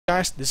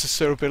Guys, this is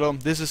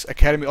Ceru. This is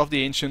Academy of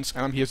the Ancients,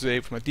 and I'm here today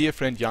with my dear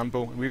friend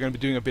Yanbo, and we're going to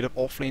be doing a bit of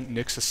offlane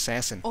Nyx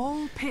Assassin.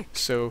 All picked.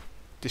 So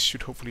this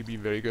should hopefully be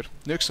very good.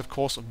 Nyx, of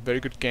course, a very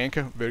good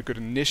ganker, very good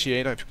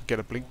initiator if you can get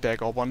a blink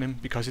dagger up on him,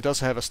 because he does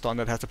have a stun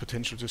that has the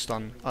potential to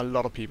stun a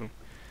lot of people.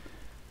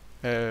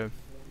 Yeah,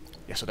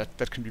 so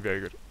that can be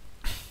very good.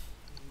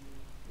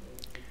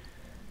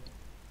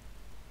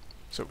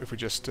 So if we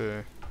just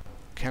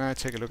can I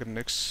take a look at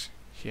Nyx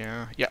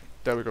here? Yeah,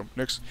 there we go,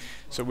 Nyx.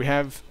 So we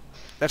have.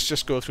 Let's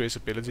just go through his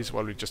abilities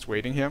while we're just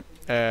waiting here.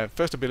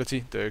 First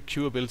ability, the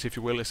Q ability, if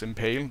you will, is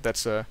Impale.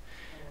 That's a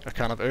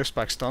kind of Earth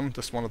Spike stun.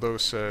 That's one of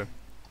those.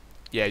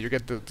 Yeah, you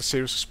get the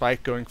series of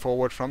spike going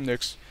forward from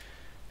Nyx,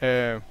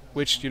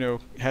 which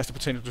has the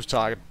potential to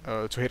target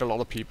to hit a lot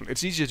of people.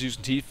 It's easier to use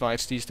in team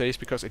fights these days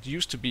because it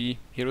used to be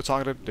hero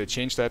targeted. They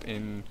changed that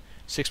in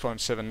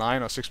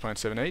 6.79 or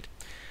 6.78,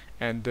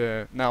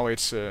 and now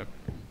it's.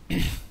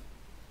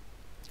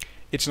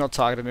 It's not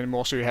targeted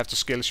anymore, so you have to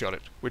skill shot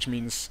it, which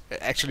means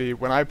actually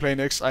when I play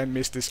Nyx, I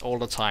miss this all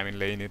the time in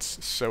lane.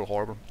 It's so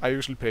horrible. I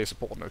usually play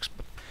support Nyx,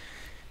 but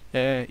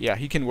yeah,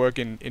 he can work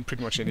in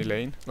pretty much any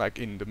lane, like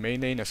in the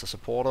main lane as a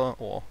supporter,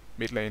 or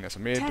mid lane as a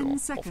mid, 10 or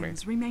seconds off lane.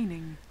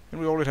 remaining.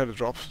 And we already had a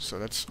drop, so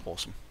that's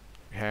awesome.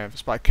 We have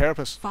Spike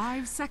Carapace.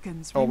 5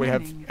 seconds Oh,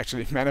 remaining. we have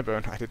actually Mana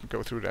Burn. I didn't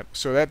go through that.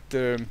 So that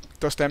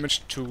does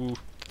damage to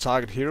the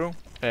target hero,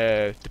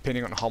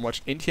 depending on how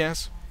much int he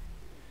has.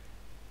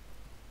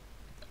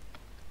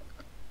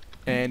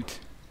 And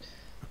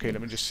okay,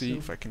 let me just see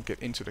if I can get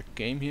into the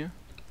game here.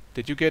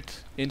 Did you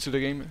get into the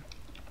game?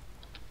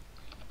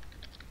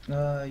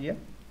 Yeah.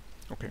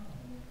 Okay.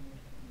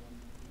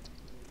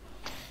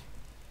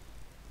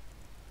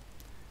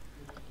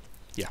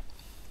 Yeah.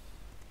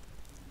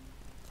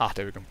 Ah,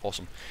 there we go.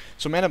 Awesome.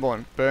 So Mana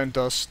Burn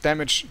does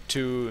damage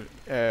to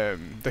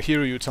the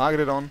hero you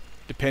targeted on,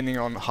 depending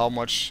on how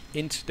much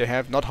int they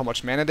have, not how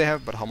much mana they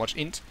have, but how much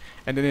int,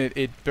 and then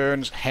it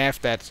burns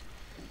half that.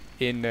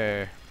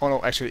 Oh no,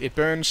 actually it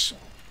burns.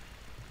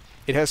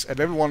 It has at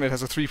level 1 it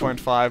has a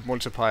 3.5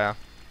 multiplier,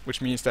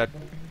 which means that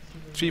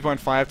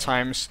 3.5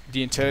 times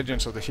the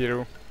intelligence of the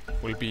hero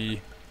will be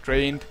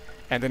drained,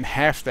 and then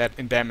half that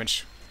in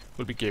damage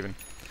will be given.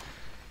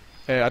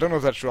 I don't know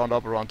if that's round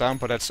up or round down,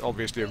 but that's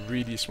obviously a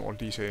really small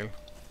detail.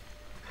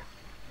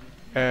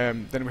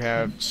 Then we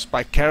have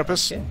Spike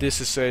Carapace. Okay. This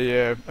is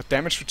a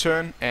damage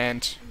return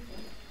and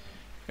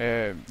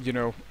a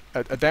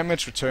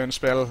damage return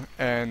spell,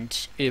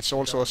 and it's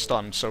also a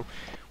stun. So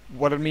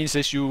what it means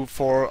is you,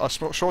 for a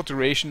short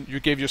duration, you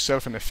give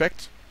yourself an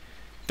effect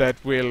that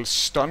will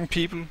stun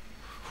people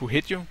who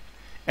hit you,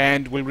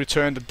 and will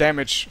return the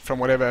damage from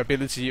whatever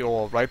ability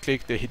or right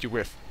click they hit you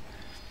with.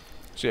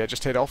 So yeah,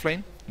 just head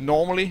offlane.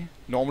 Normally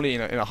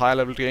in a higher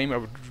level game, I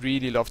would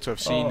really love to have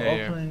seen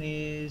a.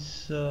 Offlane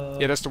is.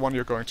 Yeah, that's the one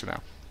you're going to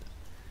now.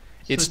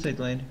 It's Suicide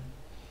lane.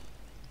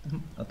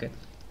 Okay.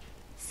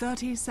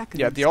 30 seconds.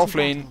 Yeah, the to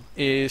offlane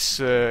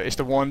battle. is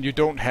the one you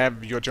don't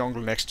have your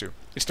jungle next to.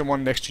 It's the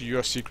one next to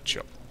your secret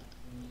shop.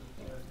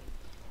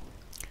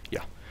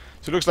 Yeah.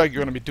 So it looks like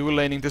you're gonna be dual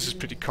laning. This is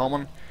pretty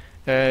common.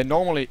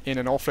 Normally in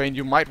an offlane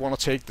you might want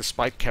to take the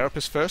Spike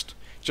Carapace first,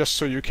 just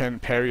so you can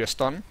parry a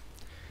stun.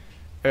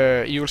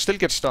 You will still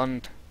get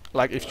stunned.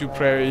 Like if you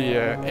parry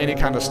any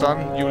kind of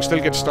stun, you will still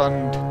get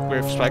stunned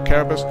with Spike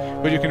Carapace,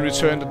 but you can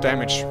return the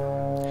damage.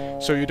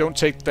 So you don't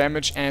take the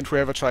damage, and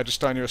whoever tried to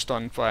stun you is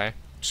stunned by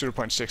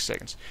 0.6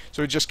 seconds.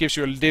 So it just gives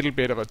you a little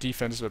bit of a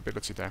defensive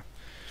ability there.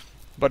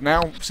 But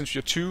now, since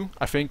you're 2,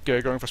 I think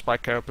going for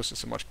Spike Carapace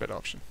is a much better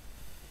option.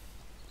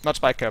 Not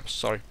Spike Carapace,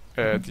 sorry.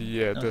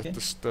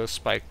 The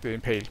Spike, the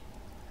Impale.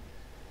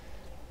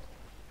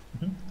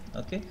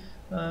 Okay.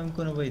 I'm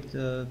gonna wait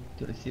to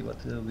see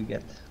what we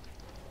get.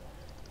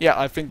 Yeah,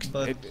 I think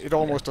But it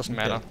almost doesn't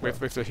okay, matter well.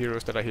 with the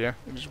heroes that are here.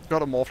 We've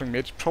got a Morphling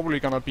mid, probably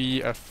gonna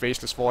be a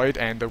Faceless Void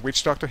and a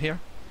Witch Doctor here.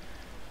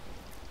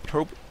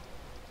 Hope.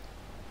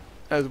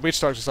 The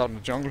Witch Doctor's out in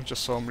the jungle,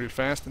 just saw him real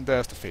fast, and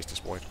there's the Faceless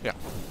Void. Yeah.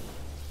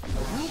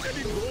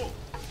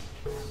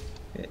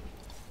 Okay.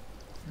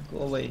 Go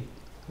away.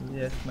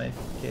 That's my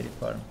carry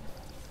farm.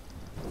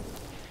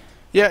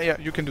 Yeah,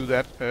 you can do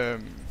that.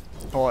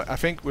 Or I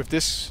think with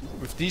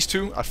these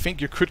two, I think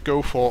you could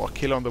go for a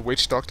kill on the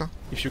Witch Doctor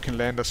if you can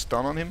land a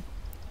stun on him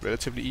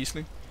relatively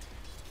easily.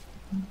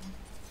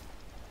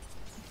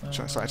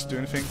 Decides to do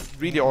anything.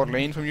 Really odd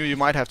lane from you. You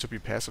might have to be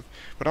passive,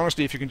 but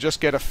honestly, if you can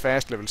just get a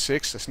fast level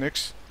 6 as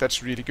Nyx,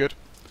 that's really good.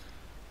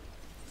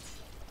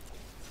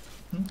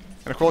 And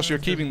of course, you're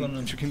keeping.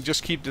 If you can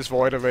just keep this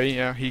Void away,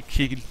 yeah, he'll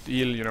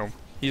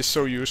he is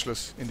so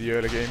useless in the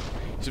early game.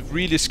 He's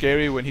really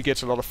scary when he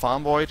gets a lot of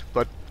farm Void,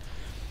 but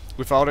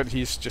without it,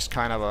 he's just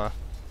kind of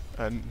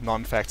a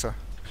non-factor.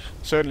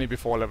 Certainly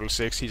before level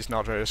 6, he's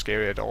not very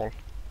scary at all.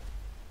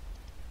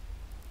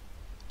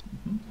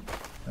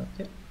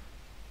 Okay.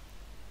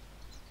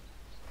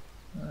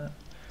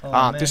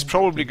 This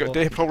probably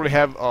they probably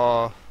have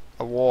a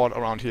ward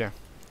around here.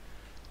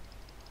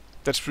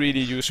 That's really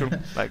useful.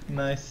 Like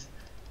nice.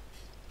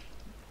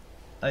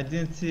 I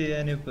didn't see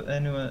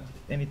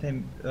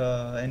anytime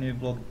enemy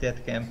block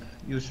that camp.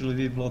 Usually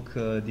we block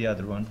the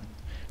other one.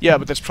 Yeah,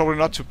 but that's probably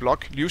not to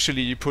block.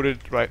 Usually you put it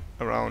right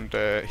around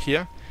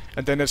here,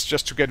 and then it's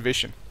just to get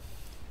vision.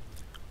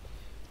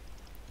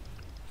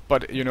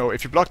 But you know,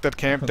 if you block that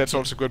camp, that's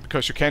also good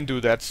because you can do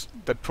that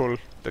pull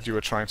that you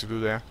were trying to do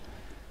there,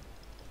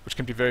 which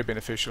can be very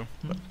beneficial.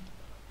 But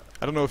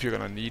I don't know if you're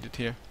gonna need it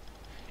here.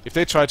 If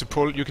they try to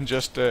pull, you can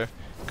just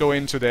go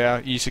into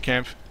their easy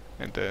camp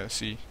and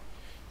see.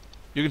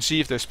 You can see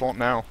if they spawn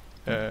now.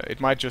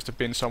 It might just have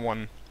been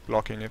someone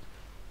blocking it,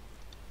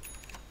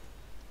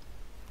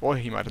 or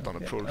he might have done a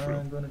pull through.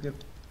 I'm gonna get.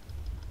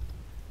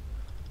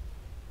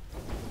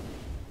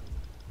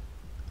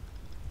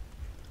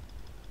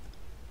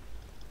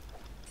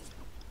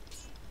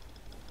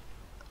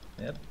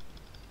 Yep.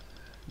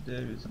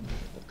 There is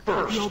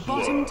something. Your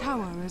bottom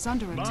tower is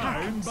under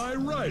attack. Mine by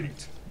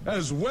right,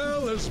 as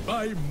well as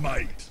by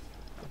might.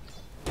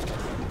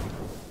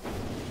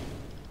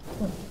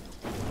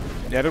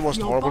 Yeah, that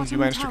wasn't Your horrible. You bottom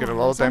managed to get a tower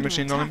lot of is under damage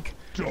in on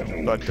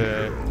him. attack. But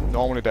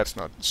normally that's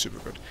not super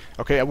good.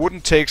 Okay, I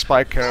wouldn't take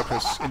Spike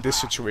Carapace in this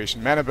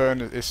situation. Mana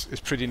burn is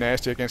pretty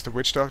nasty against the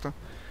Witch Doctor.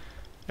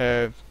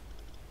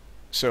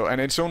 So, and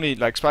it's only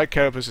like Spike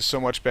Carapace is so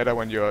much better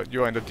when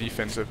you're in the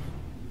defensive.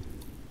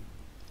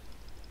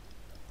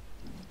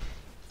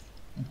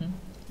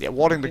 Yeah,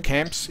 warding the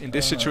camps in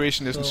this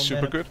situation isn't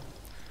super good.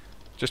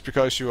 Just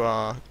because you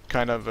are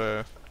kind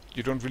of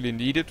you don't really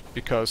need it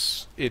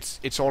because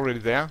it's already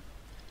there,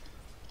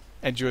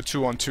 and you're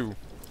 2-on-2,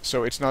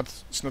 so it's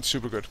not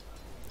super good.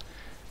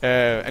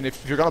 And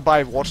if you're gonna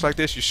buy wards like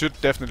this, you should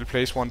definitely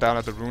place one down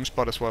at the rune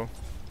spot as well.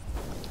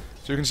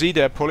 So you can see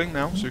they're pulling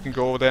now, so you can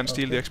go over there and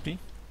steal the XP.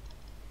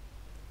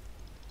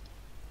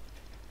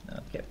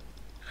 Okay.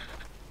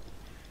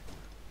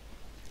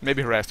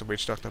 Maybe harass the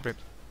Witch Doctor a bit.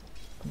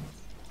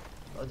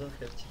 I don't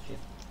have TP.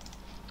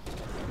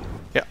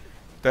 Yeah,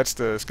 that's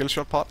the skill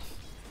shot part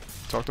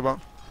talked about.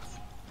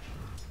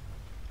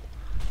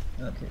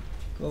 Okay,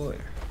 go away.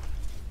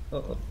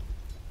 Oh.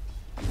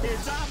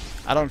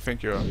 I don't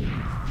think you're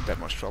that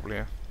much trouble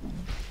here.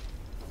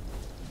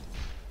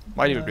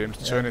 Might even be able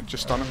to turn it,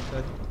 just stun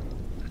him.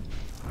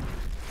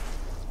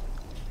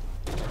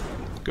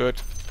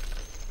 Good.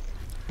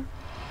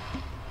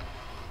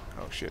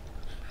 Oh shit.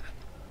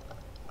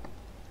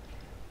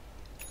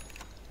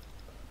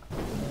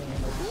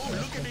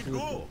 Look at it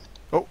go!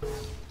 Oh!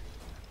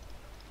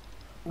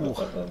 Ooh.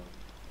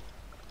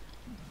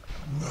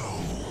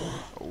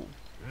 Oh.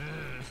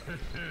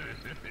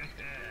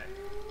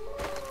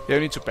 Yeah,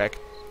 you need to back.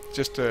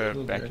 Just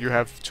back. You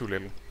have too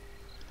little.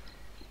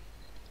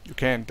 You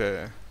can't.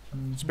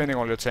 Spending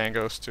all your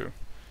tangos to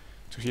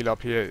heal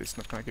up here is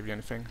not gonna give you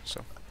anything.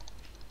 So.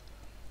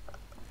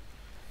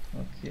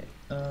 Okay.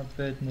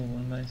 Bad move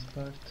on my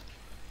part.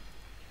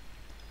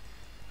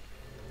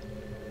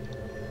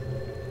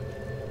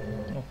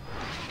 Oh,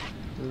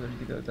 we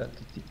already got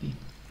the TP.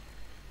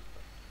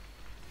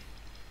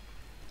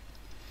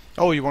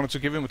 Oh, you wanted to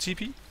give him a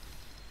TP?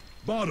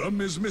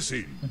 Bottom is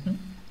missing.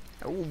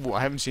 Oh,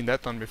 I haven't seen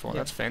that done before. Yeah.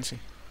 That's fancy.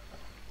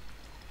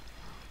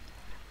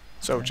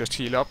 So just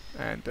heal up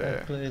and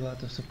Play a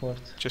lot of support.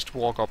 just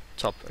walk up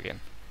top again.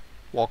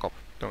 Walk up.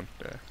 Don't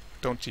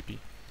TP.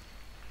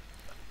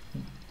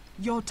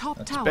 Your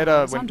top tower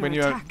Better is under when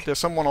attack. there's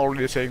someone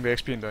already taking the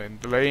XP in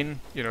the lane.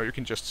 You know, you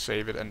can just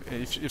save it. And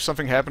if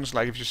something happens,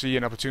 like if you see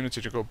an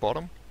opportunity to go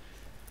bottom,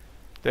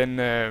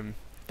 then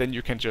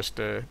you can just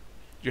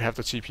you have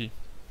the TP.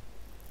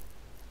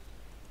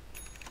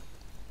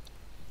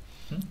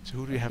 So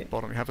who do you have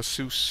bottom? You have a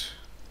Zeus.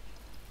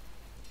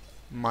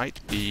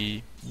 Might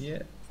be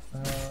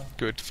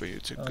good for you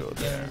to go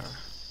there.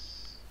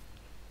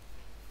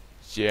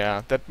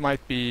 Yeah, that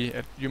might be.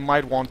 You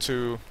might want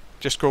to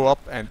just go up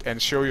and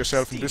show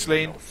yourself in this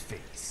lane.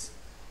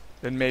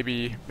 Then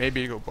maybe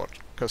go bot,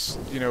 because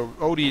you know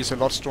OD is a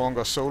lot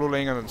stronger solo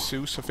laner than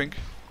Zeus. I think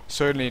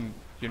certainly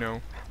you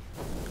know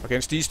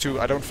against these two.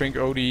 I don't think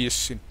OD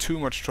is in too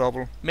much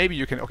trouble. Maybe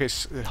you can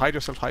hide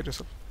yourself. Hide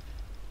yourself.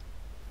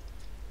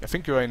 I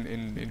think you're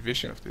in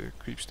vision of the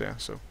creeps there,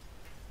 so...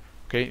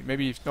 Okay,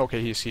 maybe... Okay,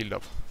 he's healed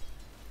up.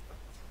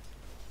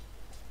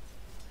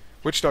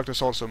 Witch Doctor's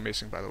also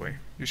missing, by the way.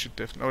 You should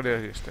definitely... Oh, there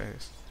he is, there he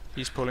is.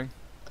 He's pulling.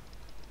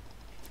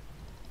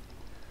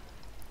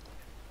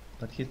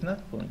 But he's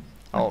not pulling.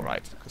 Oh,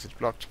 right, because it's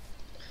blocked.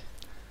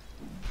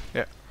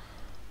 Yeah.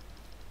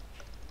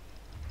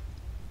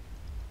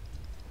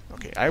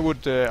 Okay, I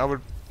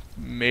would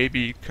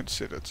maybe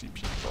consider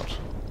TP bot.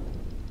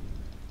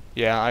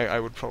 Yeah, I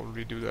would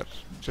probably do that.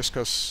 Just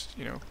because,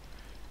 you know,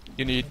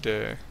 you need...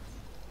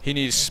 he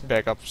needs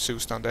backup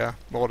Zeus down there,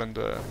 more than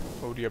the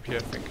OD up here, I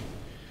think.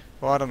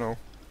 Well, I don't know.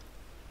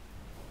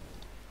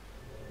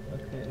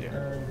 Okay, Yeah.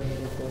 I'm gonna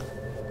go for...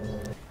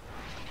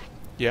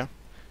 Yeah.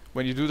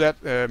 When you do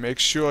that, make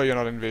sure you're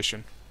not in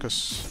vision.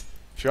 Because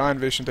if you are in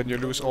vision, then you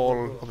lose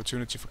all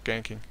opportunity for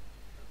ganking.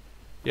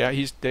 Yeah,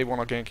 they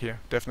wanna gank here,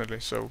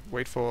 definitely. So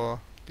wait for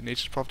the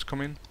Nature's Prop to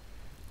come in.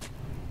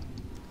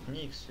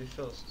 Nix, you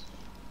first.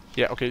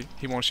 Yeah, okay,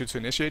 he wants you to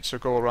initiate, so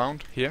go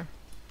around here.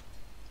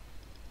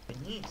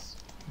 Phoenix.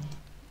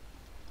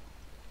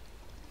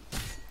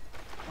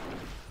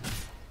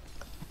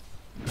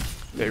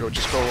 There you go,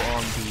 just go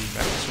on the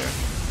Magnus here.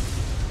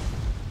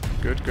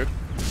 Good, good.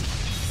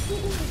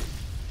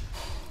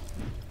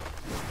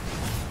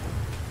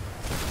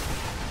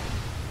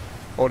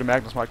 Oh, the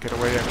Magnus might get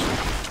away actually.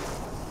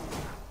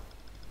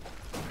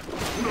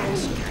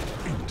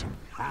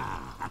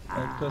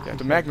 Yeah,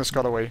 the Magnus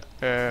got away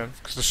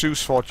because the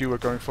Zeus thought you were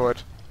going for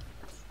it.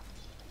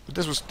 But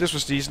this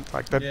was decent,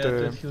 like that. Yeah,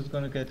 that he was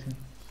gonna get him.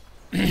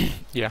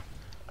 Yeah.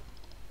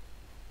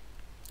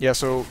 Yeah,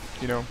 so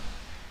you know,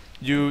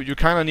 you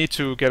kind of need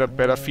to get a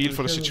better feel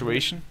for the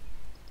situation.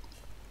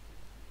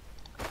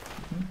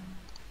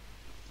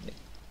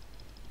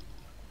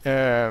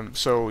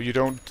 So you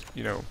don't,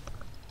 you know,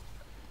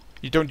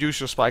 you don't use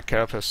your spike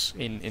carapace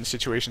in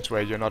situations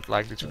where you're not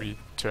likely to be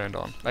turned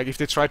on. Like if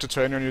they try to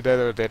turn on you,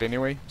 they're dead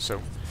anyway.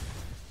 So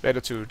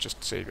better to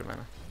just save your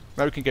mana.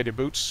 Now you can get your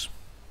boots.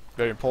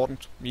 Very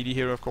important. Melee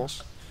hero, of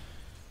course.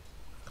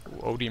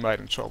 Ooh, OD might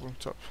in trouble.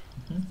 Top.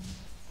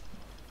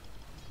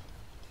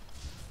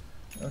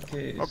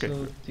 Okay, Okay.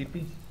 so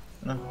TP?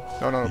 No.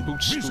 No,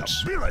 boots, boots.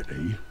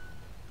 Invisibility.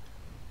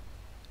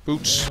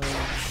 Boots.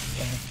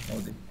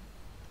 OD.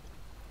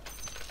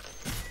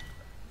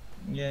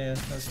 Yeah,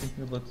 I was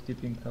thinking about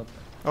tipping top.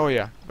 Oh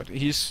yeah, but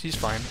he's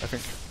fine, I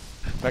think.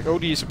 Like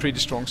OD is a pretty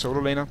strong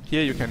solo laner.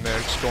 Here you can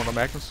just go on the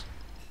Magnus.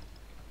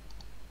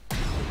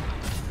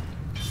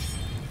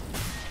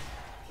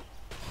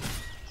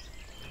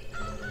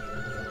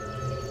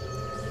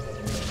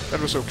 That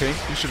was okay.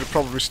 You should have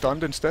probably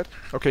stunned instead.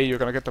 Okay, you're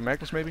gonna get the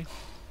Magnus maybe?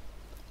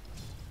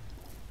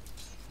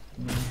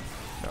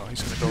 No,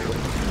 he's gonna go.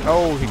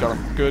 Oh, he got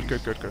him. Good,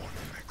 good, good, good.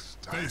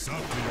 Face up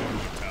to your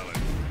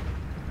mortality.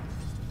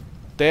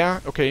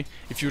 There, okay,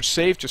 if you'd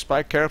saved your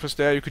spike carapace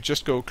there, you could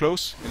just go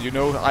close, and you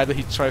know either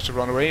he tries to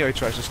run away or he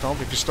tries to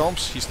stomp. If he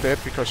stomps, he's dead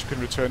because you can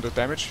return the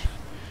damage.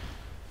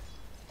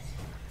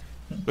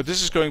 But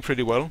this is going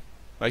pretty well.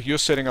 Like, you're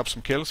setting up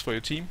some kills for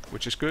your team,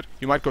 which is good.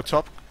 You might go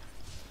top.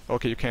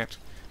 Okay, you can't.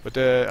 But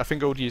I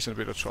think OD is in a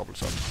bit of trouble,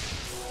 so.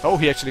 Oh,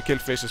 he actually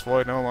killed Faceless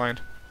Void, never mind.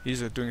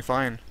 He's doing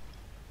fine.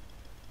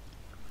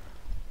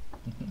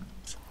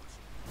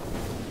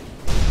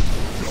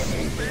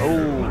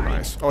 Oh,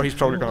 nice. Oh, he's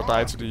probably gonna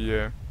die to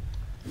the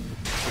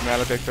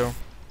Maledect though.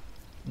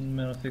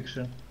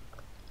 Malefiction.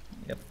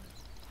 Yep.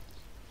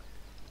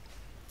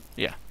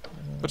 Yeah.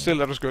 But still,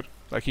 that was good.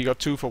 Like, he got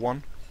 2 for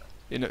 1.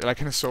 In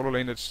a solo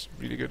lane, that's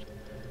really good.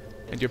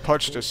 And your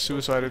Pudge just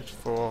suicided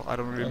for, I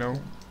don't really know.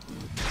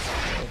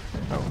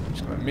 Oh,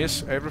 he's gonna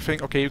miss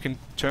everything. Okay, you can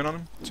turn on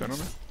him. Turn on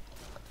him.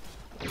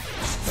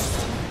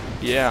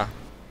 Yeah.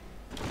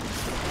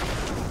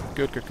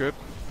 Good, good, good.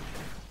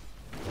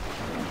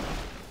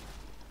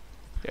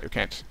 Yeah, you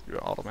can't.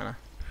 You're out of mana.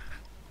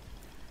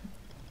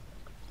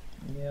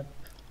 Yep.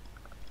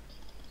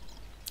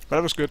 But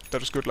that was good.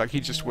 That was good. Like, he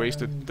just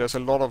wasted. There's a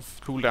lot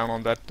of cooldown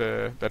on that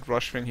that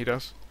rush thing he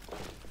does.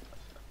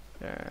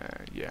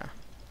 Yeah.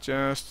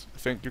 Just I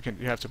think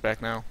you have to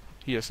back now.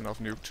 He has enough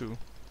nuke too.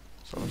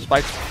 So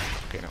spike.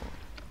 Okay, no.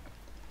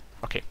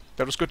 Okay,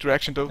 that was good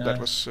direction though. That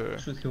was.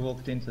 Should have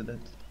walked into that.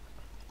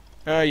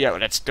 Yeah,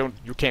 well,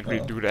 you can't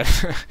really do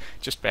that.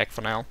 Just back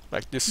for now.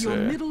 Like this. Your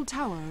middle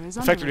tower is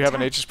The under fact that you have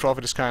an attack. Aegis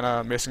Prophet is kind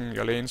of messing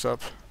your lanes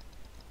up.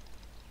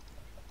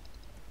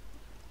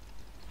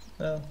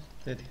 Well,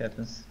 that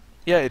happens.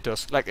 Yeah, it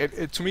does. Like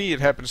to me, it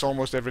happens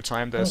almost every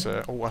time. There's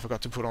oh, I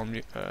forgot to put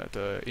on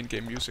the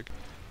in-game music,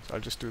 so I'll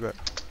just do that.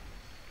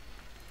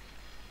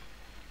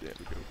 There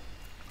we go.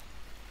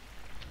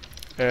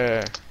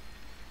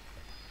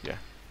 Yeah.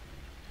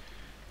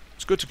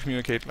 It's good to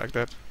communicate like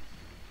that.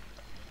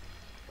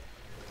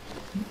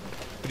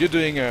 But you're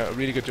doing a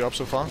really good job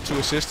so far. 2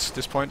 assists at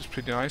this point is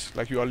pretty nice.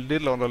 Like, you are a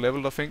little under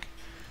leveled, I think.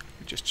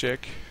 Just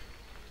check.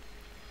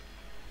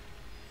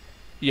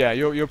 Yeah,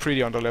 you're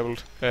pretty under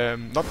leveled.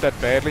 Not that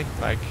badly.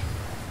 Like,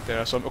 there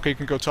are some. Okay, you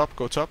can go top.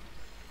 Go top.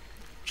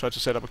 Try to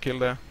set up a kill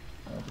there.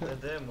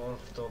 They're more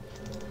top.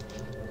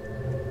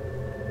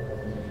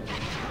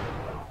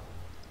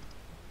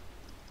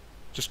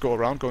 Just go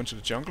around, go into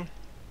the jungle.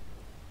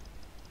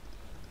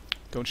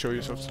 Don't show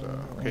yourself.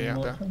 Okay, yeah,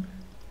 there.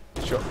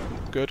 Sure.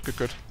 Good, good,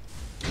 good.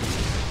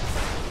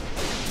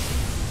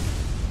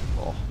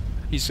 Oh,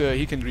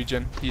 he can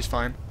regen. He's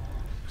fine.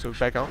 So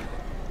back out.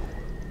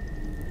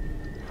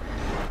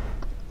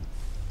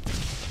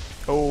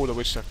 Oh, the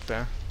witch left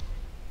there.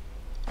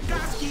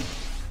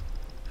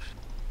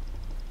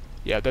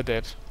 Yeah, they're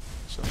dead.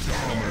 So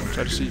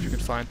try to see if you can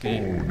find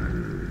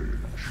the.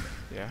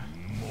 Yeah.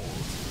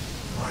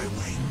 My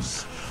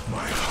wings,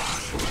 my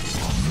heart.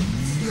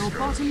 Your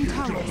bottom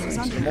tower is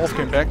under The Morph attack.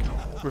 came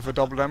back with a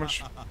double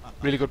damage.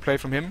 Really good play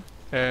from him.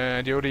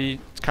 And the OD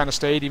kind of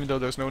stayed even though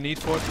there's no need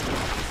for it.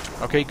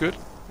 Okay, good.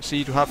 See,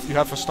 you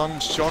have a stun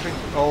shortly.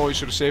 Oh, you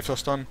should have saved a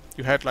stun.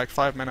 You had like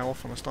 5 mana off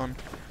from a stun.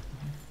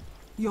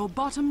 Your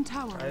bottom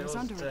tower I is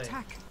will under stay.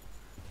 attack.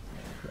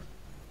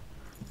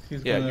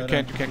 He's Yeah, gonna you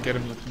can't run get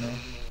him. now.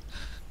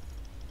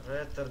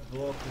 Retard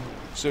blocking.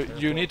 So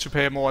you need to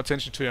pay more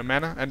attention to your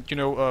mana, and you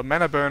know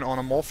mana burn on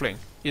a Morphling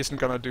isn't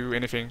gonna do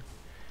anything.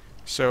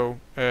 So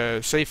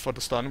save for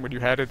the stun when you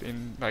had it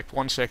in like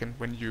 1 second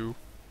when you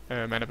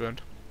mana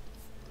burned.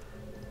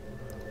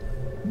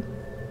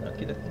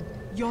 Okay.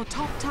 Your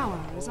top tower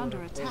is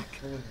under attack.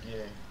 Good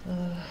game.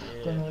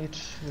 Gonna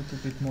reach a little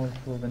bit more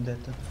for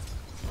Vendetta.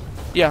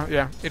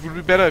 Yeah. It would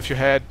be better if you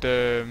had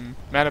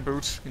mana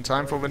boots in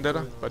time for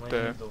Vendetta, but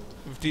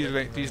with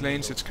these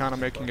lanes it's kind of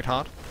making it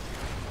hard.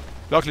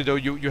 Luckily though,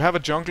 you have a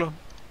jungler,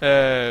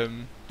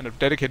 and a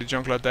dedicated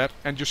jungler at that,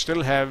 and you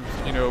still have,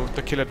 you know,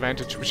 the kill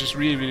advantage, which is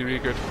really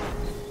good.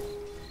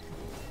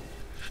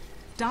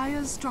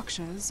 Dire's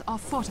structures are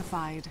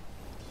fortified.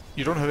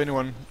 You don't have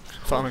anyone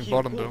farming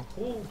bottom though,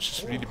 which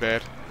is really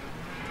bad.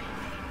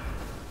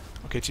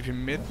 Okay, TP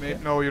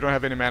mid. No, you don't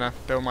have any mana.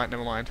 Never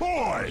mind.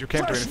 Boy, You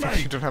can't do anything.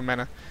 flashlight. You don't have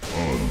mana.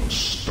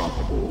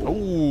 Unstoppable.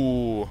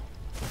 Ooh.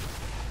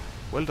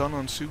 Well done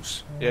on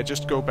Zeus. Yeah,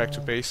 just go back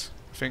to base,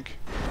 I think.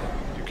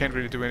 You can't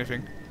really do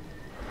anything.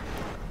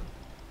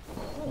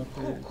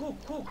 Okay.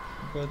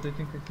 But I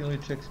think I can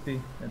reach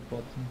XP at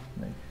bottom,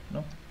 maybe.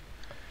 No?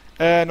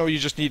 No, you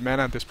just need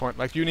mana at this point.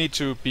 Like, you need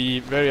to be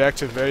very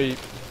active, very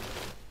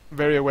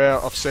aware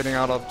of setting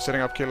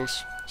up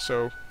kills.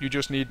 So you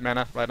just need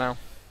mana right now.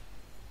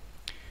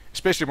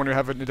 Especially when you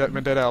have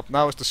Vendetta up.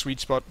 Now is the sweet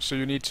spot, so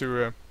you need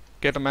to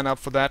get the mana up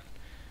for that.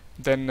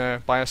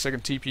 Then buy a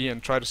second TP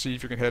and try to see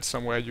if you can head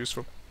somewhere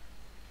useful.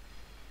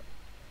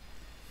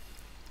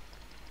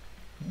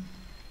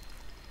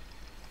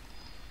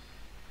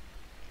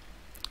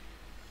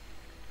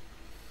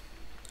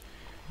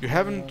 You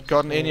haven't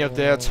gotten any of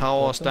their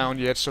towers down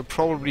yet, so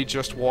probably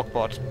just walk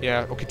bot.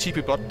 Yeah, okay,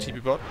 TP bot,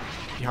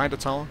 behind the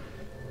tower.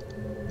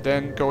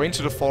 Then go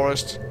into the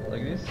forest.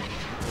 Like this?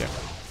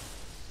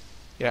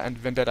 Yeah, and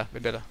Vendetta.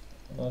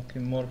 Okay,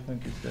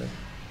 Morphling is there.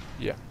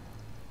 Yeah.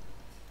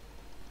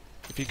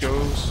 If he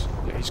goes...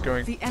 Yeah, he's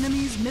going. The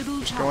enemy's middle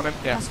Just tower going in,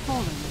 yeah. has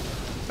fallen.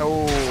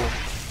 Oh!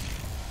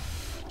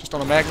 Just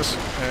on a Magnus.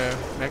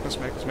 Magnus.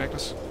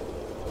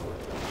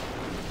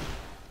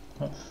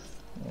 Huh.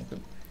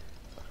 Okay.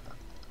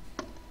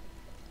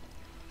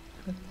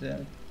 God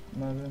damn it,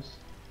 Magnus.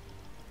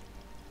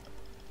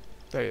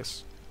 There he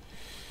is.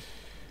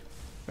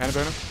 Mana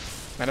burn.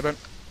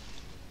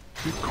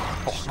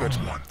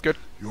 Oh, good.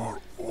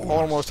 You're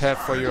Almost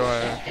half for your...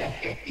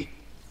 Yeah,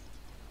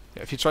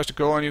 if he tries to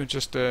go on you,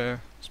 just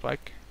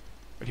spike.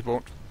 But he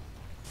won't.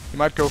 He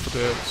might go for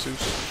the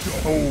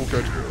Zeus. Oh,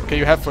 good. Okay,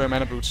 you have for your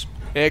mana boots.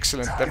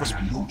 Excellent. That was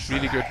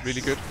really good.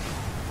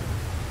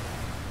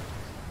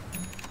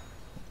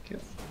 Okay.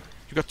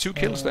 You got 2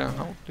 kills there.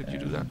 How did you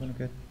do that? I'm gonna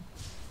get-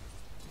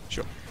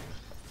 Sure.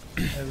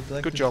 I would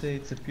like Good to job. say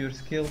it's a pure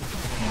skill.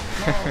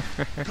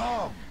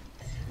 come.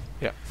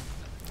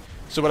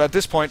 So, but at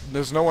this point,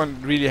 there's no one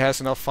really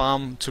has enough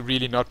farm to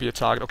really not be a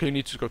target. Okay, you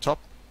need to go top.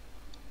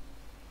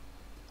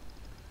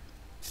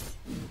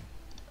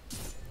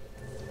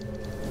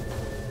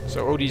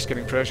 So OD's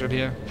getting pressured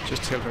here.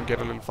 Just help him get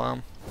a little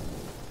farm.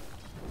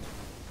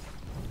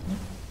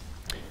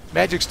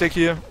 Magic stick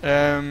here.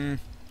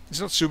 It's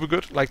not super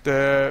good. Like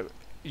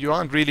you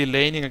aren't really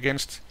laning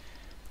against,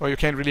 or you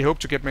can't really hope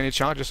to get many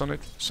charges on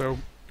it. So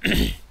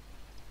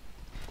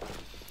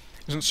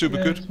isn't super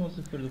Yeah, good. it's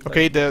mostly for the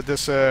Okay, fight.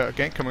 there's a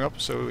gank coming up,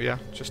 so yeah,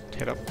 just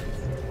head up.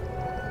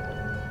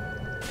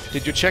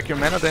 Did you check your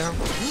mana there?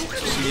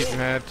 To see if you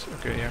had...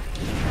 Okay, yeah.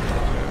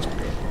 Just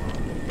go.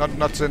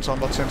 Not center,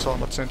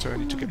 I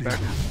need to get back.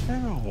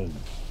 Hell.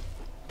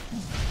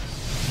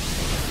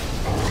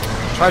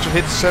 Try to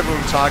hit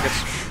several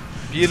targets.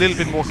 Be a little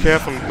bit more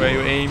careful where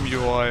you aim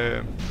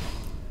your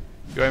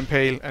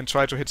impale, and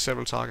try to hit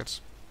several targets.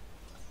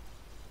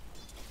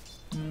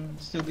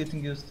 Still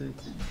getting used to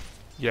it.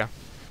 Yeah.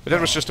 But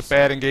that was just a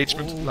bad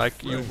engagement,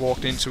 like you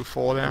walked into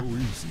 4 there.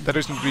 That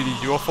isn't really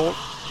your fault.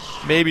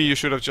 Maybe you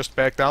should have just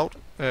backed out.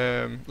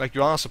 Like,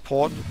 you are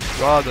support,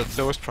 you are the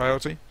lowest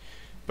priority.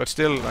 But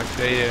still, like,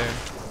 they...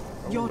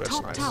 Your that's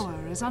top nice. tower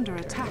is under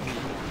attack.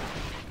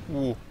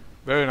 Ooh,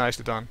 very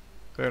nicely done.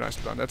 Very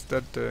nicely done.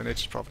 That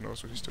Nature's Prophet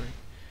knows what he's doing.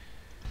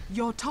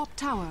 Your top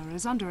tower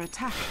is under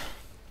attack.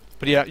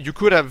 But yeah, you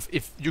could have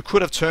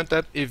turned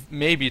that if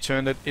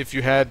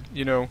you had,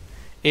 you know,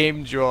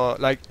 aimed your,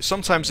 like,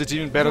 sometimes it's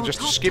even better Your just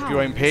to top skip your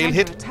tower is impale under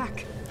hit.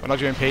 attack. Or not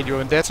your impale, your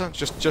vendetta.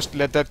 Just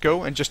let that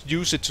go and just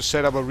use it to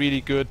set up a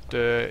really good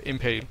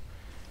impale.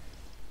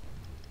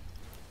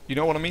 You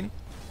know what I mean?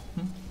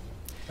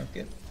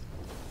 Okay.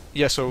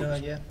 Yeah, so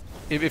Yeah.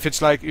 if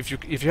it's like if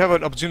you have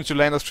an opportunity to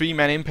land a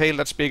 3-man impale,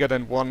 that's bigger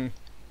than 1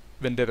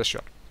 vendetta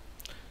shot.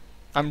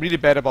 I'm really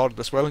bad about it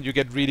as well. You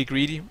get really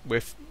greedy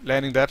with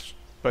landing that,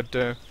 but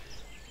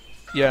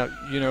yeah,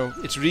 you know,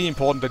 it's really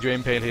important that your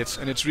impale hits,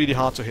 and it's really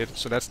hard to hit.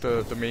 So that's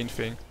the main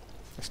thing.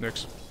 That's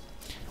Nux.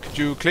 Could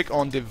you click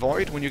on the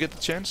void when you get the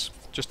chance,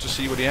 just to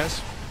see what he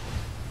has?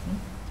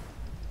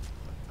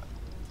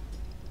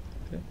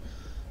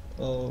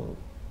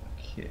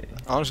 Okay.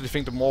 I honestly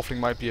think the Morphling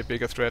might be a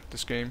bigger threat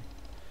this game.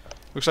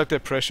 Looks like they're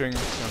pressuring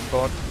on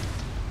bot,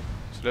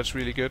 so that's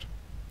really good.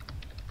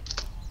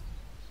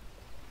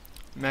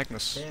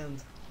 Magnus.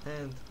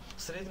 And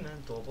straight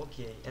man top,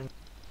 okay. And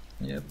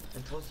Yep.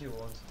 what you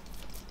want?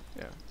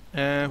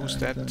 Yeah. Who's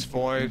that? Don't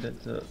Void.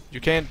 think that, You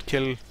can't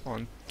kill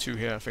on 2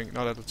 here, I think.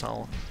 Not at the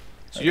tower.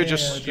 So you're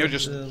just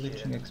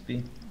leeching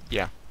XP.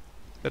 yeah.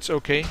 That's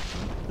okay.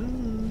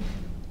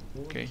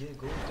 Okay.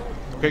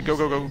 Okay, go.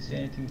 Is there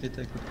anything that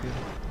I could kill?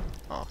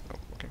 Oh no.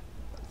 Okay.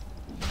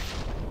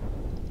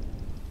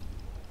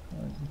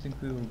 I don't think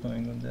we were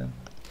going on them.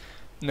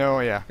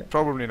 No, yeah, Okay.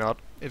 probably not.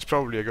 It's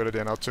probably a good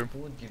idea not to.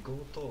 Woody, go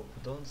top.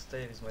 Don't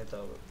stay with my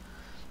tower.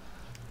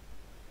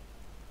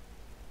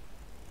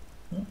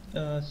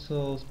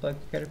 So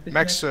Spike Carapace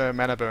Max next?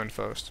 mana burn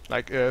first.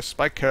 Like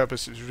Spike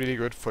Carapace is really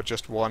good for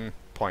just 1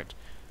 point.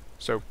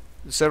 So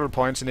several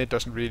points in it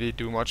doesn't really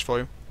do much for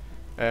you.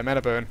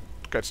 Mana burn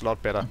gets a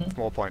lot better. Mhm.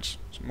 More points.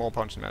 More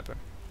points in mana burn.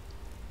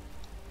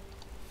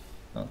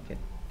 Okay.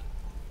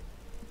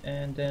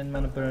 And then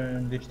Mana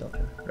Burn Witch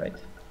Doctor, right?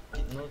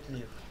 Not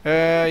leave.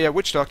 Yeah,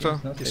 Witch Doctor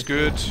It's not is safe.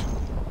 good.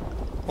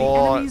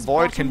 Or enemy's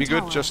Void can bottom be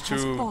good tower just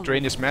has to fallen.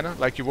 drain his mana.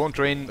 Like you won't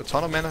drain a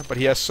ton of mana, but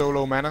he has so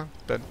low mana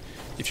that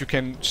if you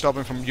can stop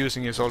him from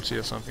using his ulti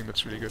or something,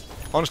 that's really good.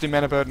 Honestly,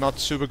 Mana Bird not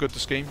super good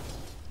this game.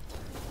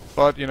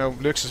 But, you know,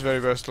 Lux is very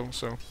versatile,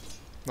 so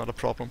not a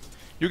problem.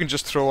 You can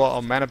just throw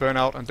a Mana Burn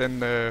out and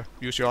then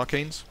use your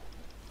arcanes.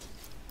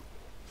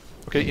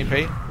 Okay, in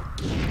pain.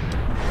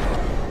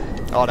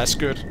 Oh, that's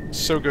good.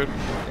 So good.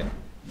 Okay.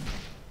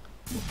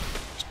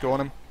 Just go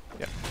on him.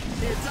 Yeah.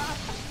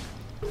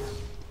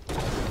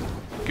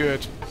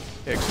 Good.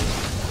 Excellent.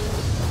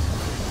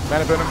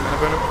 Mana Burn him, Mana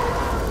Burn him.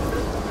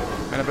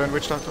 Mana Burn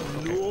Witch Doctor.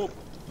 Okay.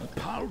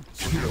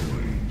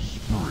 Killing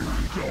spree,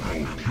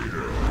 double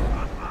kill.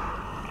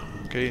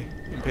 Okay,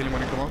 impale him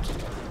when he come out.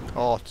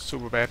 Oh,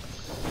 super bad.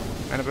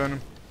 Mana Burn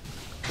him.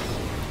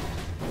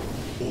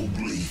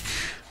 Oblique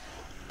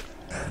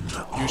and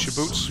Use your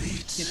boots.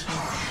 obsolete.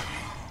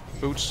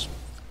 Boots.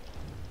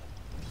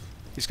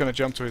 He's gonna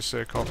jump to his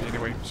copy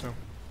anyway, so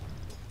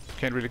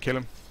can't really kill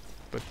him,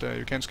 but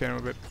you can scare him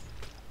a bit.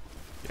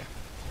 Yeah,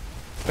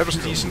 that was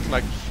decent.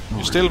 Like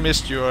you still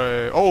missed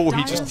your. Oh,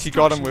 he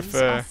got him with.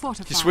 Dire He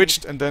structures are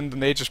switched and then the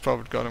Nature's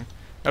Prophet got him.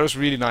 That was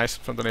really nice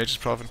from the Nature's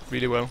Prophet.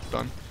 Really well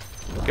done.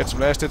 Get some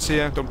last hits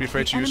here. Don't be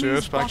afraid to use your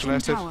Earth Spike to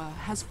last hit. tower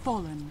has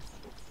fallen.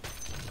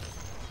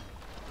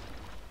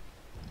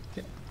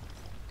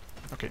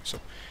 Okay, so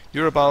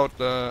you're about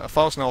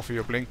 1,000 off of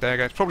your Blink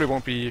Dagger. It probably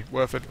won't be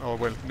worth it, or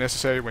well,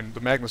 necessary when the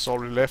Magnus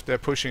already left. They're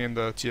pushing in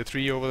the tier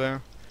 3 over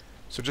there.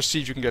 So just see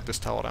if you can get this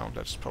tower down.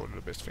 That's probably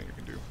the best thing you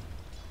can do.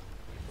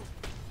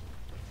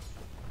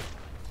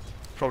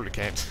 Probably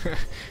can't.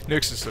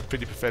 Nyx is a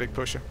pretty pathetic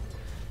pusher.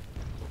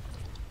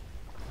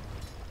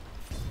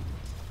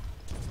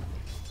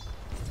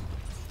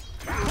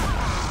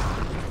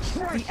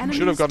 The enemy's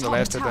Should have gotten the top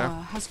last hit tower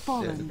there. has There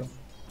we fallen. go.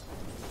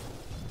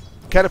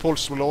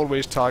 Catapults will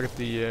always target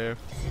the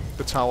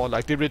tower,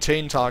 like they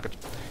retain target.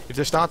 If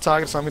they start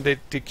target something,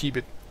 they keep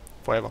it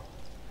forever.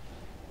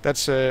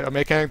 That's a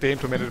mechanic they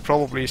implemented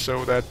probably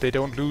so that they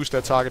don't lose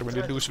their target when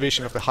they lose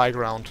vision of the high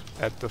ground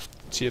at the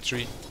tier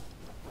 3.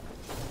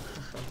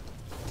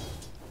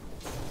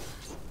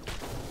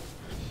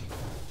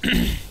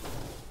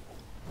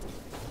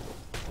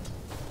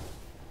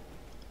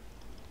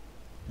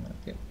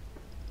 Okay.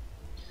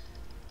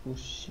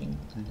 Pushing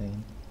the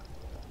lane.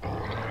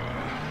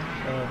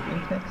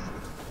 Blink next.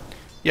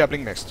 Yeah,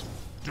 Blink next.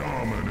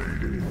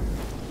 Dominating.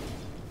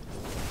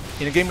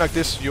 In a game like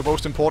this, your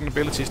most important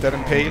ability is that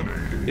Impale.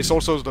 It's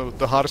also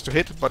the hardest to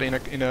hit, but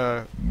in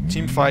a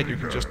team fight you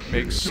can just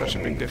make such a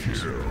big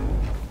difference.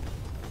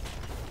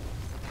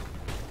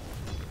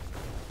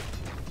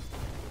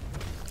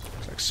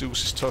 It's like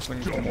Zeus is tussling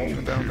with the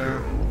Morphin down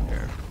there.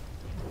 Yeah.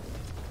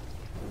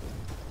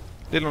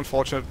 Little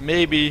unfortunate.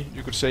 Maybe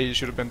you could say you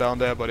should have been down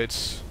there, but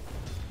it's,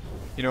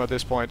 you know, at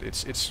this point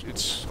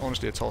it's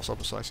honestly a toss-up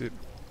as I see it.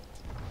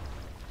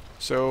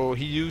 So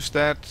he used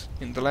that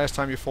in the last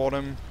time you fought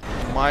him.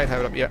 Might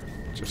have it up. Yeah,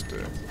 just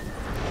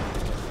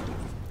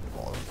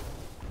oh,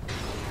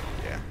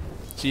 yeah.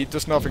 See, it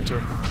does nothing to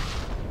him.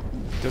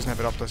 He doesn't have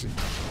it up, does he?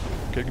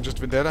 Okay, you can just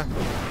Vendetta.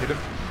 Hit him.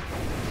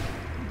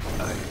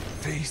 I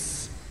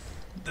face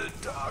the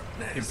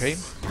darkness. In pain.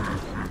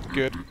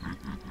 Good.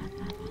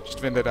 Just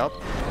Vendetta up.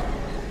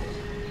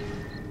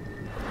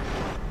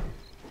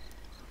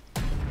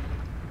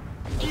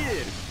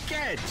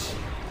 Catch.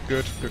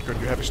 Good, good, good.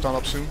 You have your stun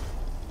up soon.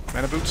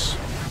 Mana boots.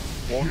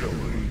 Walk.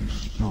 Killing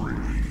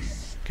spree.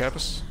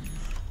 Capus.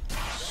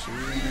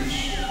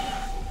 Soonish.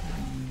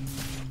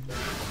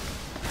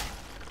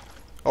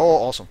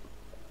 Oh, awesome.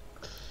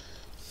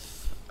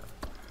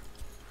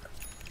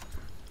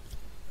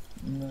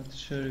 Not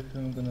sure if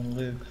I'm gonna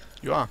live.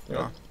 You are.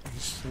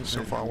 He's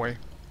so far away.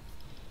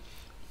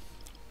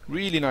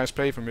 Really nice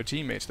play from your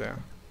teammates there.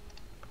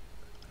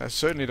 I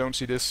certainly don't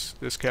see this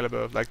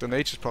caliber. Like the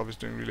Nature's probably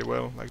doing really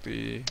well. Like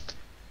the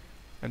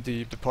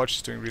Podge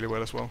is doing really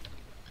well as well.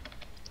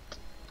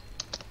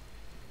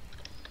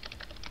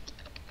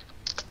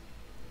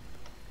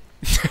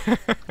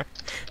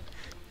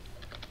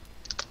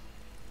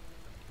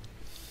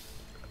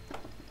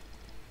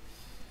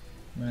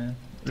 Man,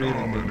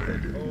 really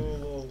good.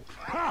 Oh,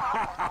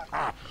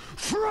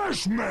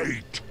 Fresh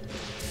mate.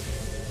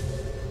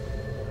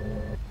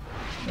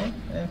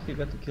 And he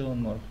got a kill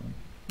on Morphin.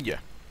 Yeah.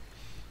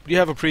 You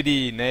have a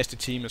pretty nasty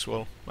team as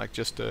well. Like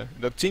just the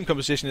team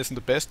composition isn't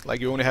the best. Like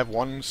you only have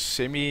one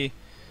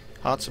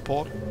semi-hard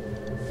support.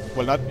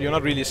 Well, you're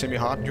not really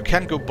semi-hard. You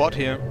can go bot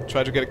here,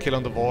 try to get a kill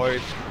on the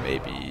void.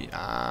 Maybe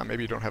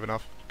you don't have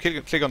enough.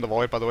 Click on the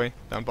void, by the way,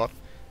 down bot.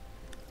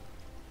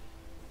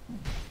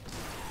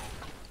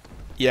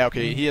 Yeah,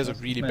 okay, he has a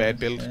really bad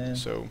build,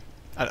 so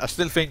I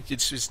still think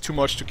it's too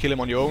much to kill him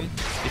on your own.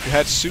 If you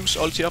had Zeus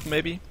ulti up,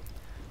 maybe.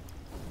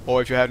 Or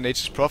if you had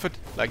Nature's Prophet,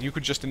 like you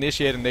could just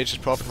initiate and Nature's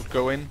Prophet would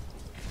go in.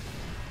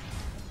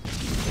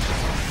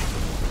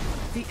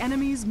 The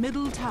enemy's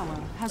middle tower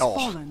has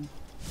fallen.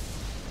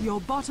 Your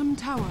bottom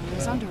tower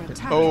is under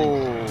attack.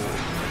 Oh,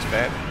 that's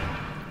bad.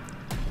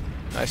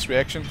 Nice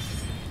reaction.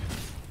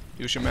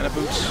 Use your mana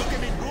boots.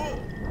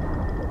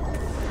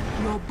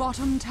 Your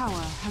bottom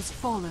tower has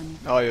fallen.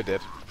 Oh, you're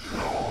dead.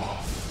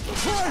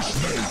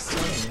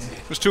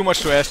 It was too much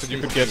to ask that you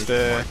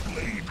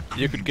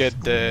could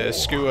get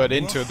skewered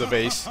into the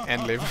base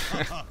and live.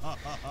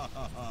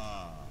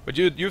 But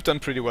you've done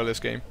pretty well this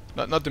game.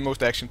 Not the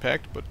most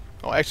action-packed, but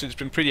actually it's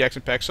been pretty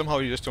action-packed. Somehow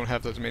you just don't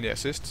have that many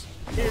assists.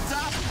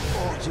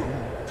 Autumn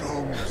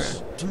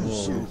comes too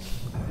soon.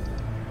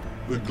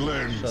 The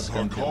glens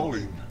are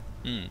calling.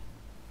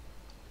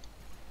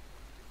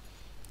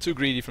 Too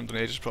greedy from the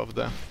Nature's Prophet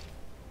there.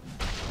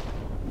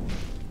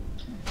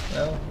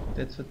 Well,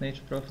 that's what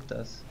Nature Prophet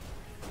does.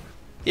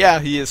 Yeah,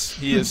 he is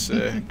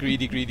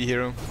greedy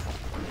hero.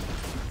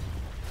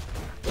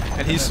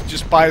 And he's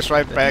just buys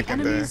right back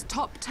and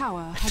top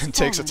tower has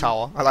takes a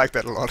tower. I like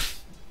that a lot.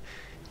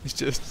 He's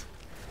just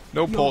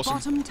no pausing. Your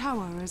bottom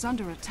tower is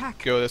under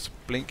attack. Go, that's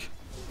blink.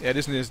 Yeah,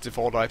 this is his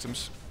default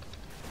items.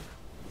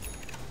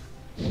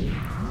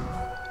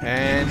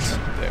 And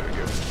there we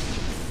go.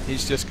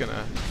 He's just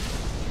gonna.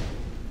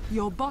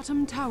 Your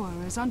bottom tower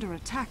is under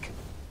attack.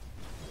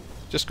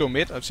 Just go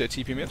mid. I'd say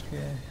TP mid.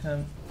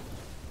 Okay,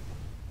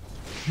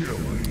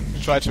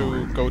 Try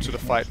to go to the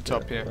fight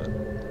top here.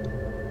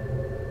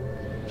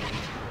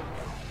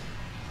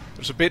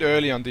 It's a bit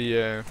early on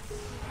the.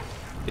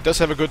 It does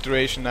have a good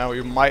duration now.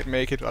 You might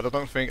make it, but I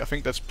don't think. I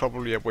think that's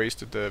probably a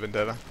wasted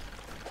Vendetta.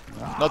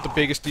 Not the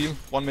biggest deal.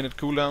 1 minute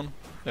cooldown.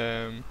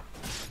 Yeah,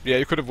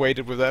 you could have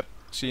waited with that,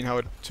 seeing how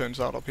it turns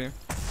out up here.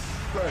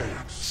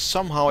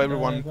 Somehow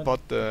everyone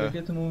bought the.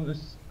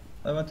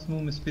 I want to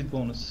move my speed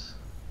bonus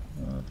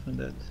from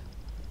that.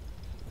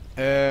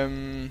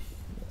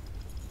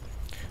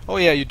 Oh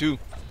yeah, you do.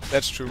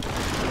 That's true.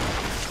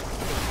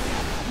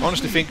 I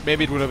honestly think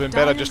maybe it would have been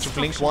better just to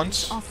blink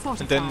once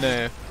and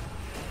then,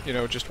 you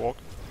know, just walk.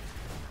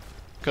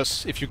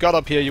 Because if you got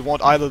up here, you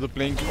want either the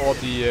blink or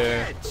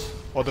the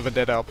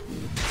Vendetta up.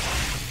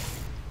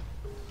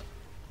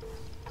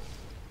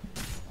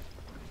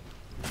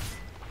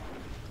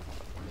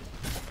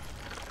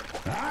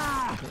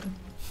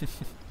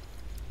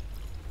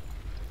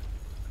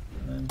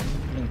 I'm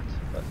blinked,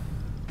 but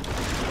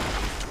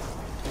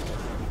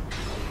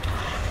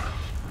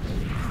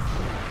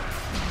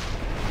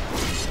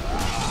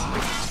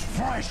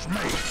Fresh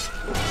meat.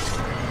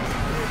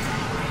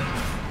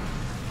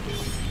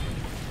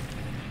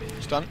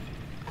 Stun.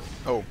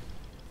 Oh.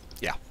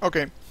 Yeah.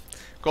 Okay.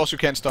 Of course you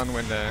can't stun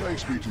when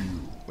Thanks be to you.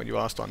 when you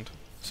are stunned.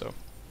 So.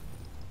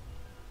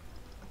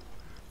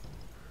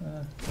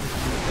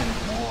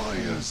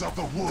 Warriors of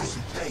the wood.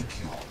 Thank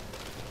you.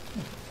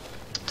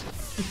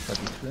 but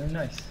it's very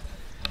nice.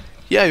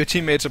 Yeah, your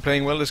teammates are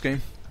playing well this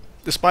game.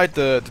 Despite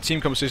the team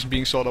composition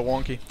being sort of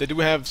wonky, they do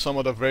have some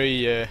of the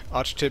very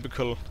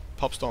archetypical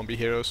pop stompy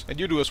heroes, and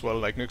you do as well.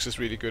 Like Nyx is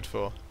really good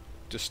for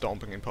just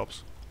stomping in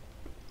pops.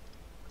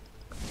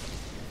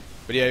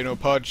 But yeah, you know,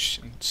 Pudge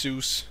and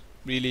Zeus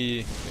really,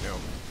 you know,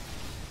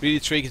 really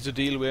tricky to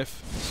deal with,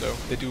 so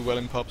they do well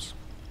in pops.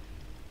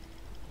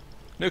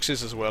 Nyx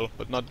is as well,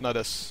 but not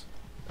as.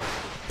 Okay,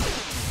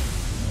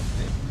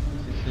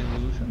 is this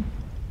evolution?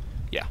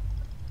 Yeah.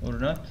 Or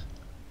not?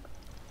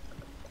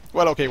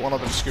 Well, okay, one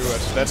of them skewered,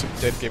 so that's a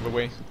dead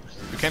giveaway.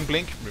 You can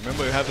blink,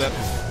 remember you have that.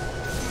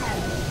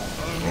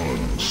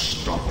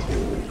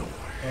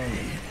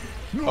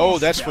 Oh,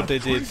 that's what they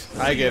did.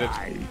 I get it.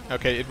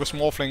 Okay, it was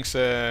Morphling's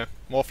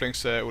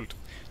ult.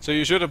 So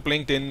you should have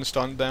blinked in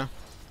stunned there.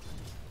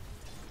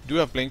 Do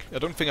you have blink? I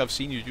don't think I've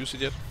seen you use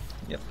it yet.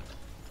 Yep.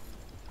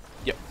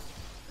 Yep.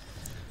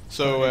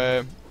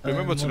 So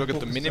remember to look at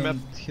the minimap.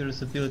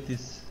 Hero's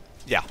abilities.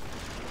 Yeah.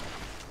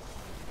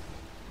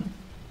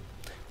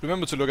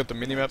 Remember to look at the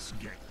minimap.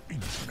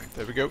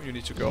 There we go. You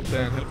need to go up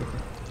there and help him.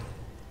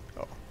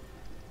 Oh.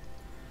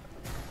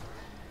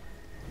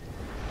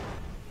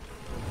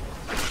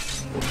 Not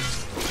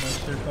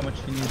sure how much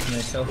he needs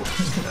myself.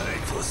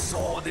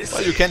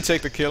 Well, you can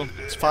take the kill.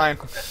 It's fine.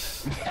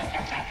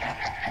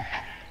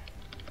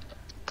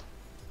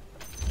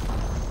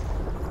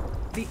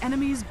 The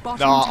enemy's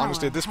bottom No, tower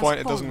honestly, at this has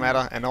point it doesn't fallen.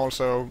 matter. And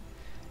also,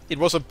 it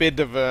was a bit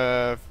of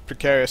a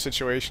precarious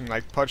situation.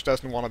 Like, Pudge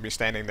doesn't want to be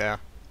standing there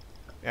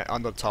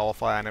under the tower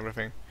fire and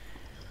everything.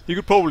 He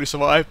could probably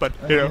survive, but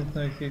I you know. don't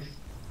know if he's...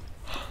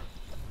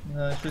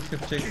 I should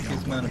have checked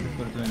his mana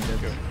before doing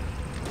that.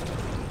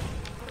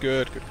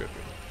 Good, good, good, good.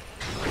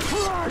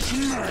 Look,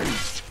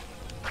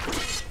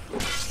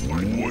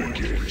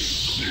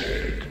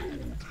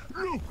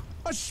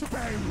 a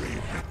sparrow.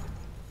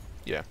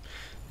 Yeah.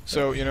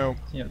 So, you know,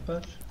 Yeah,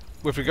 but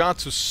with regard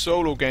to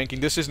solo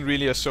ganking, this isn't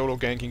really a solo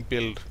ganking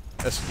build.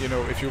 As you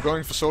know, if you're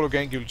going for solo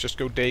gank, you'll just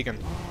go Dagon.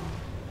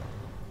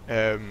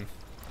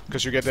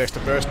 Because you get the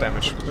extra burst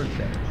damage. first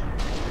damage.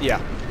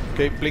 Yeah.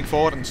 Okay, blink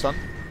forward and stun.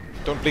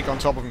 Don't blink on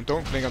top of him.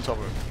 Don't blink on top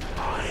of him.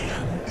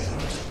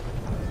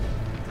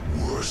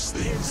 Worse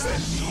things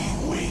than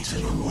me wait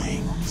in the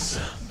wings.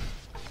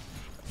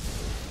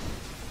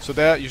 So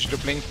there, you should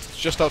have blinked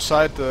just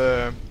outside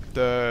the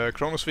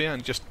chronosphere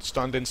and just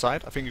stunned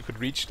inside. I think you could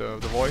reach the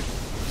void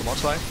from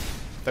outside.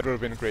 That would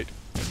have been great.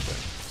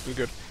 Still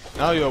good.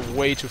 Now you're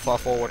way too far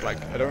forward.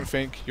 Like, I don't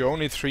think you're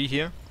only 3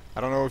 here.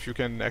 I don't know if you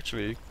can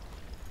actually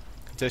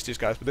contest these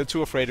guys, but they're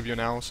too afraid of you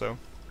now. So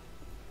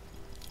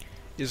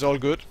it's all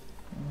good.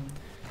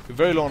 You're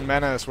very low on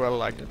mana as well.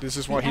 Like, this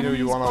is why he knew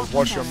you wanna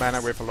watch your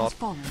mana with a lot.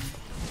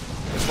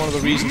 It's one of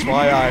the reasons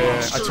why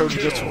I told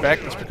you just to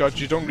back. Is because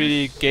you don't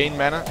really gain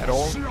mana at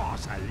all,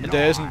 and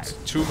there isn't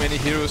too many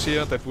heroes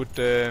here that would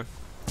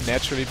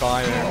naturally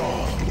buy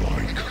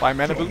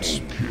mana boots.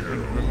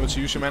 Remember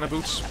to use your mana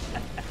boots.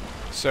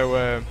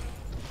 So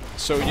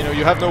so you know,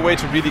 you have no way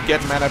to really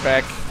get mana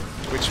back,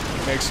 which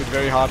makes it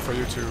very hard for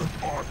you to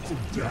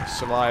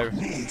survive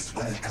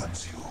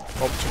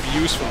or to be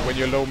useful when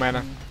you're low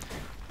mana.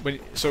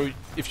 So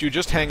if you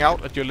just hang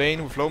out at your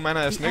lane with low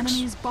mana as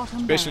Nyx,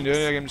 especially in the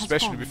early game,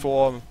 especially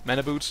before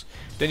mana boots,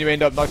 then you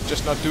end up not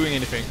doing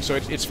anything. So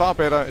it's far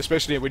better,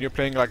 especially when you're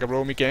playing like a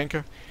roamy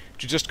ganker,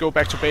 to just go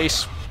back to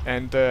base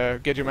and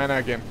get your mana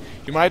again.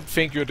 You might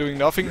think you're doing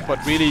nothing, but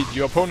really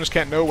your opponents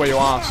can't know where you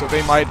are, so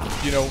they might,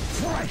 you know,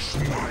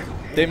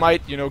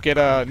 get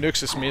a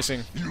Nyx is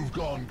missing.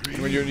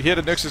 And when you hear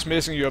the Nyx is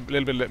missing, you're a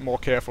little bit more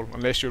careful,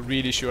 unless you're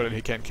really sure that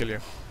he can't kill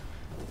you.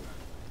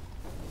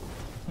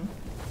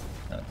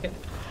 Okay.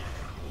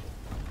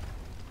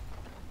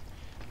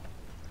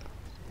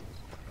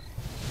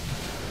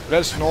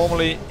 That's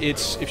normally,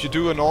 it's if you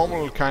do a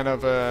normal kind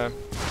of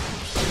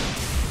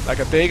like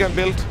a Dagon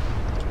build,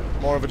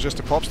 more of just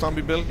a pop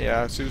stompy build.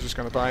 Yeah, Ceru's is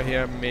gonna die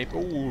here. Maybe.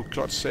 Ooh,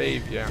 clutch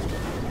save. Yeah,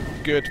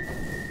 good.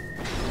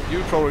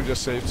 You probably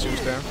just saved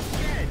Zeus there.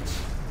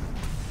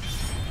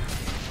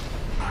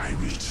 I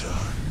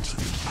return to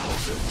the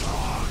outer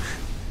dark.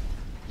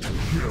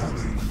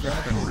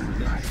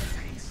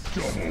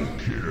 Double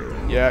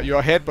kill. Yeah, you're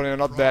ahead, but you're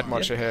not that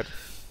much ahead.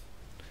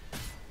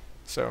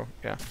 So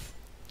yeah,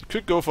 you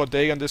could go for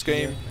Dagon this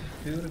game.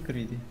 Yeah, you're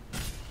greedy.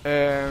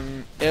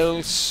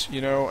 Else, you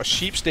know, a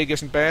sheep stick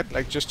isn't bad.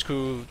 Like just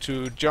to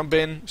jump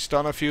in,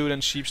 stun a few, then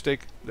sheep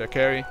stick their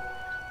carry.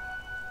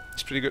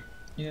 It's pretty good.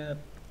 Yeah,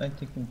 I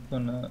think I'm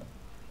gonna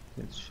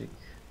get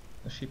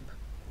a sheep.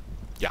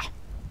 Yeah.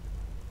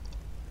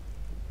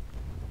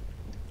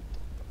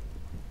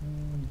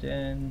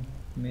 Then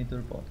mid or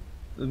bot,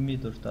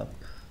 mid or top,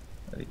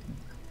 I think.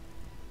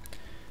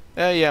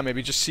 Yeah,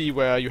 maybe just see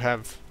where you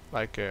have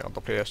like other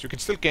players. You can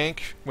still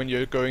gank when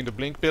you're going the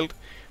blink build,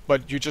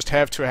 but you just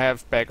have to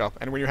have backup.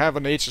 And when you have a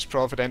Nature's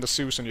Prophet and a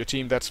Zeus on your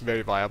team, that's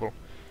very viable.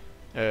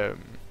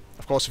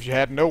 Of course, if you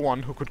had no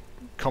one who could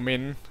come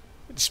in,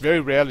 it's very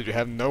rare that you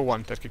have no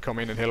one that can come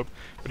in and help.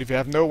 But if you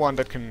have no one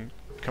that can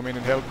come in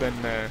and help, then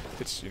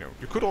it's, you know,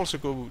 you could also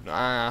go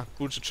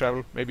boots of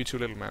travel, maybe too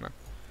little mana.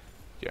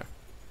 Yeah,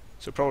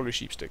 so probably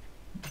sheep stick.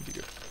 Pretty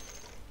good.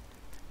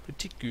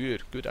 Pretty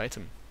good. Good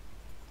item.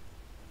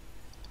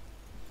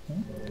 Yeah.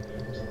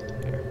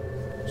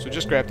 So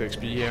just grab the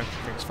XP here. I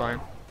think it's fine.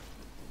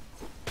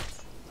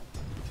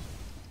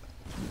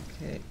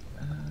 Okay,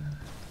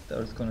 that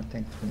was gonna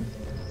tank for me.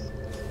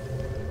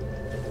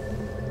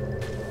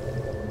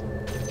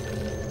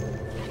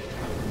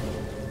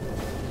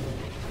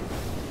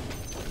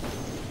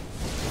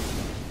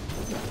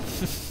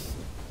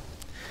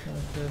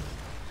 Okay,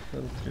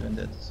 level 3 and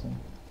that soon.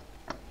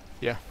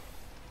 Yeah.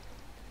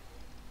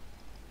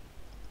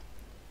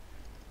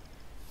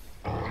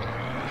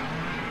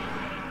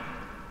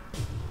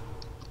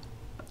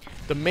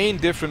 The main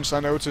difference I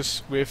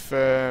notice with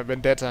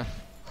Vendetta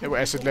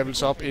as it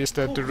levels up is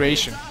the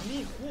duration.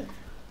 Me,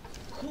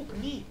 hook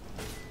me.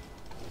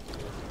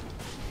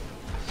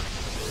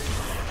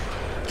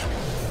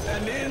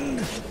 An end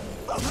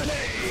of the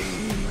day.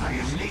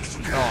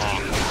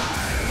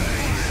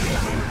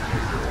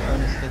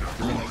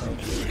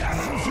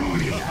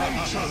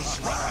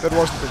 That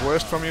wasn't the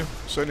worst from you.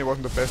 Certainly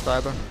wasn't the best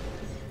either.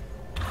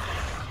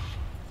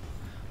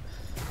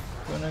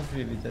 Don't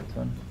agree with that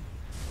one.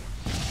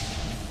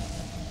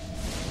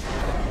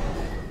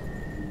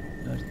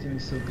 Our team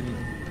is so greedy.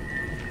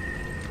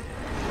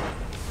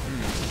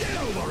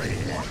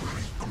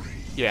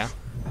 Yeah.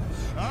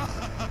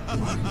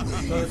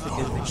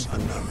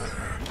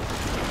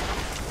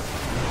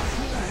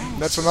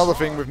 That's another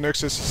thing with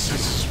Nyx, it's a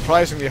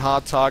surprisingly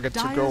hard target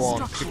to go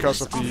on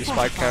because of the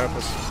spike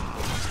carapace.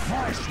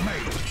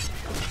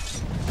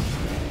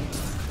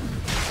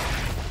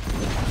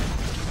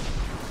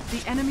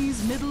 The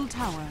enemy's middle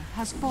tower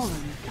has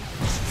fallen.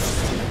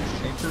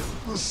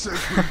 The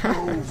sacred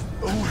grove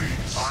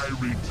awaits. I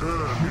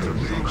return to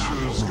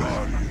nature's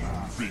guardian.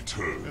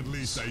 Return. At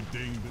least I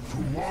dinged it. To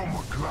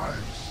warmer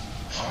climes,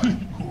 I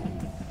go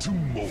to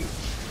more.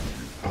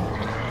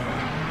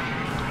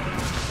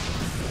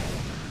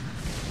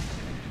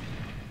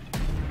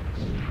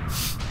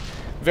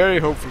 Very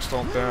hopeful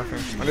stomp there, I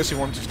think. Unless he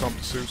wanted to stomp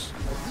the Zeus.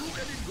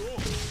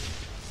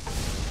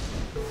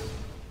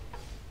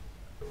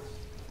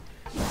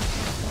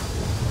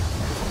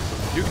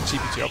 You can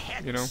TPT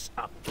up, you know.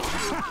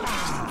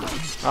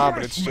 Ah,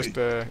 but it's just,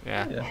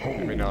 yeah,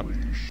 maybe not.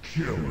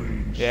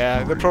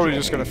 Yeah, they're probably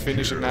just gonna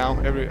finish it now.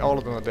 All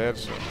of them are dead,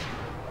 so.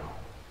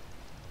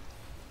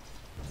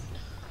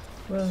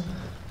 Well,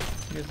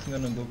 I guess I'm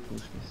gonna go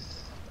push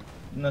this.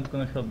 Not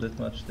gonna help that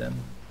much then.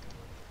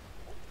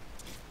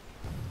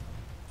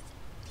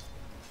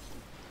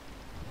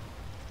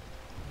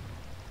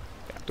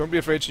 Don't be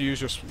afraid to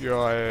use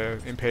your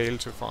impale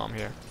to farm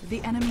here.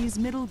 The enemy's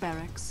middle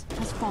barracks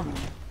has fallen.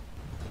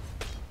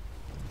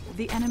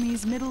 The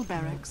enemy's middle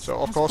barracks So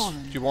of has course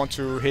fallen. you want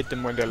to hit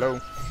them when they're low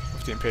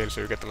with the impale, so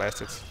you get the last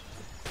hits.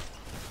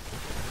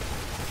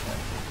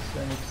 So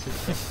I need to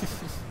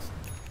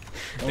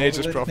sit.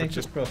 Nature's let Prophet Nature's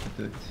just Prophet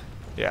do it.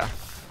 yeah.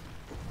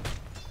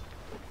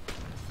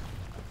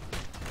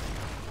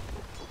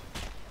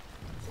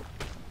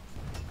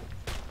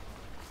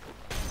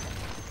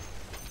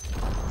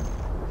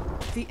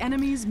 The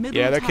enemy's middle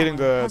Yeah, they're tower killing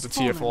the has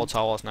tier 4 fallen.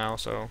 towers now,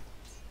 so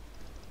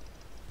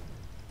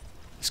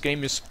this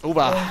game is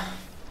over.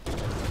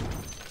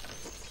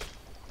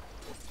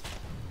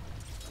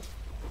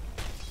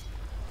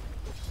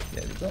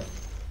 There we go.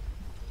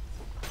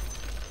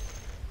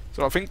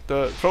 So I think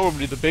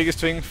probably the biggest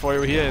thing for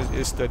you here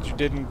is that you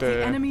didn't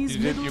The enemy's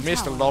middle you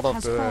missed a tower lot of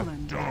has the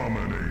fallen.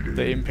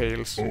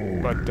 impales,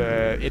 but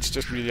it's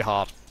just really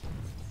hard.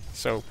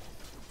 So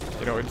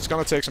you know it's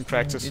gonna take some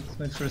practice. It's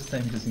my first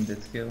time using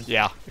that skill.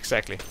 Yeah,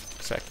 exactly.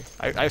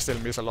 I still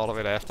miss a lot of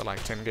it after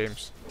like 10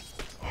 games.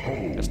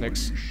 That's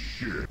next.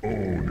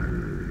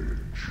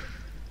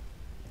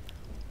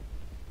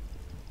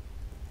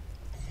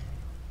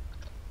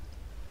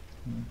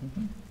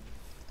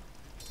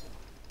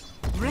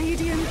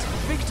 Radiant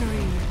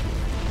victory.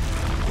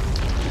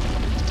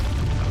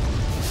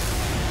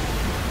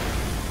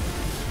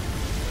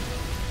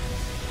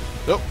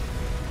 So,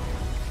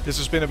 this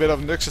has been a bit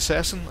of Nux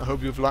Assassin. I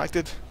hope you've liked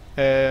it.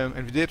 And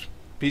if you did,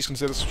 please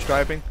consider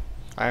subscribing.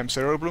 I am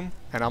Ceru,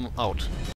 and I'm out.